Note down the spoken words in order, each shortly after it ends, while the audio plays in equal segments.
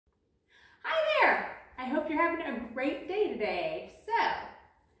hope you're having a great day today. So,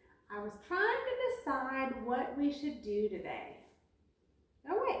 I was trying to decide what we should do today.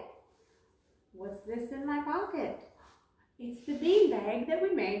 Oh wait, what's this in my pocket? It's the beanbag that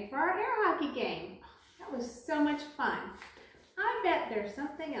we made for our air hockey game. That was so much fun. I bet there's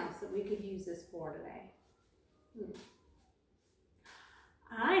something else that we could use this for today.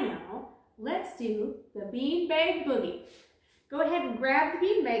 I know. Let's do the beanbag boogie. Go ahead and grab the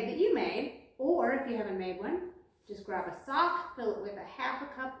beanbag that you made, or if you haven't made one, just grab a sock, fill it with a half a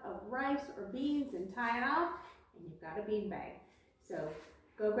cup of rice or beans and tie it off, and you've got a beanbag. So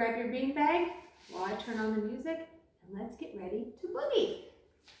go grab your beanbag while I turn on the music, and let's get ready to boogie.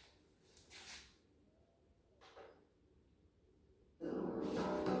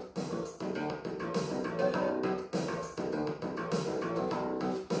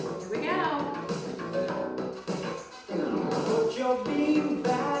 Your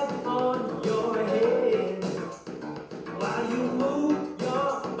beanbag on your head while you move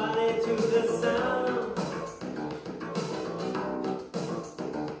your body to the sound.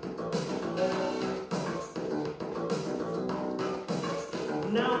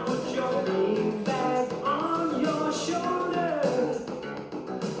 Now put your beanbag on your shoulder.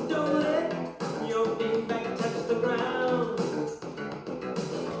 Don't let your beanbag touch the ground.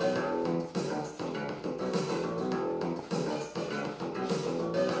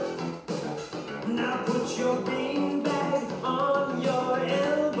 Now put your beanbag on your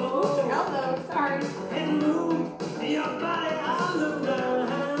elbow. Sorry. And move your body all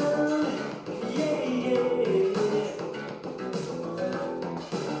around. Yeah, yeah.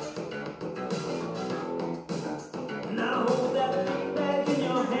 Now hold that beanbag in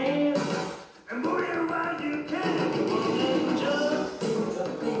your hand and move it while you can. And jump to the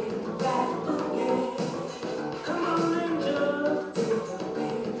beanbag boogie. Come on and jump to the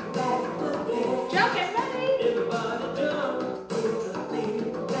beanbag boogie. Jump it, buddy. Everybody jump to the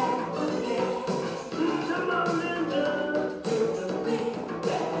beanbag boogie. Come on and jump to the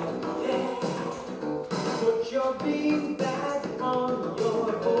beanbag boogie. Put your beanbag on your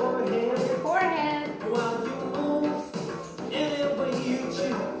forehead while you move any way you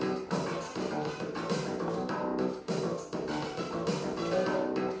choose.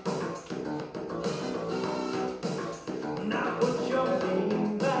 Now put your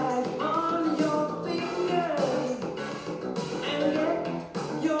beanbag on your finger and let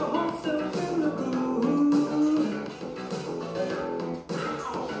your whole self feel the groove.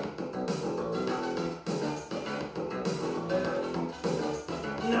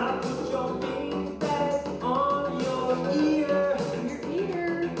 Now put your beanbag on your ear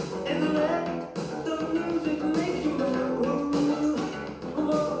and let the music make you move.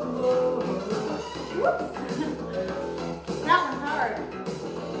 Whoa, whoa. Whoops. That one's hard.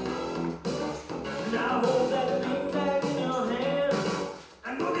 Now hold that beanbag in your hand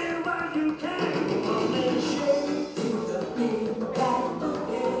and move it while you can. Come on and shake to the beanbag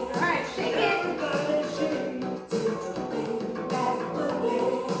boogie. All right, shake it. Everybody shake to the beanbag boogie.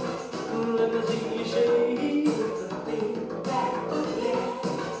 Let me see you shake to the beanbag boogie.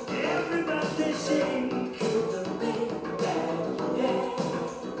 Everybody shake to the beanbag boogie.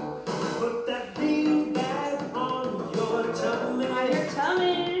 Put that beanbag on your tummy. On your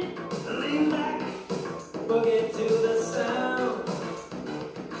tummy. Lean back, boogie to the sound.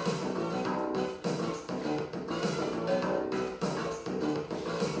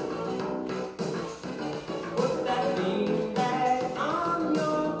 Put that beanbag on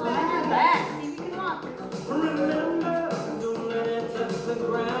your back. Back. See if you can walk. Remember, don't let it touch the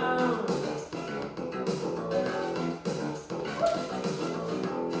ground.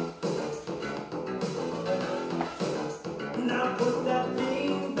 Now put that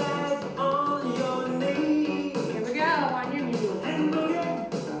beanbag on your knee Here we go, on your knee. and boogie,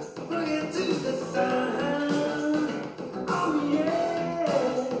 boogie to the sound. Oh yeah.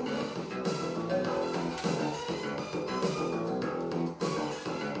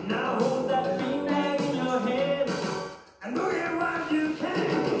 Now hold that beanbag in your hand and boogie while you can.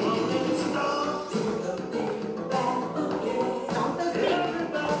 Come on and stomp to the beanbag boogie. Stomp those feet.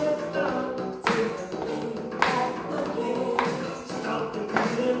 Everybody stomp to the beanbag boogie. Stomp the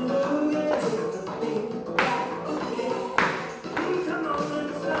feet and boogie to the beanbag boogie. Come on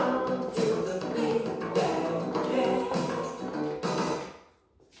and stomp to the beanbag boogie.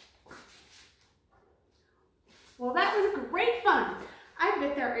 Well, that was great fun. I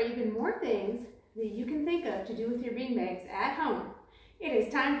bet there are even more things that you can think of to do with your beanbags at home. It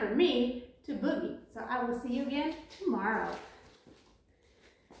is time for me to boogie, so I will see you again tomorrow.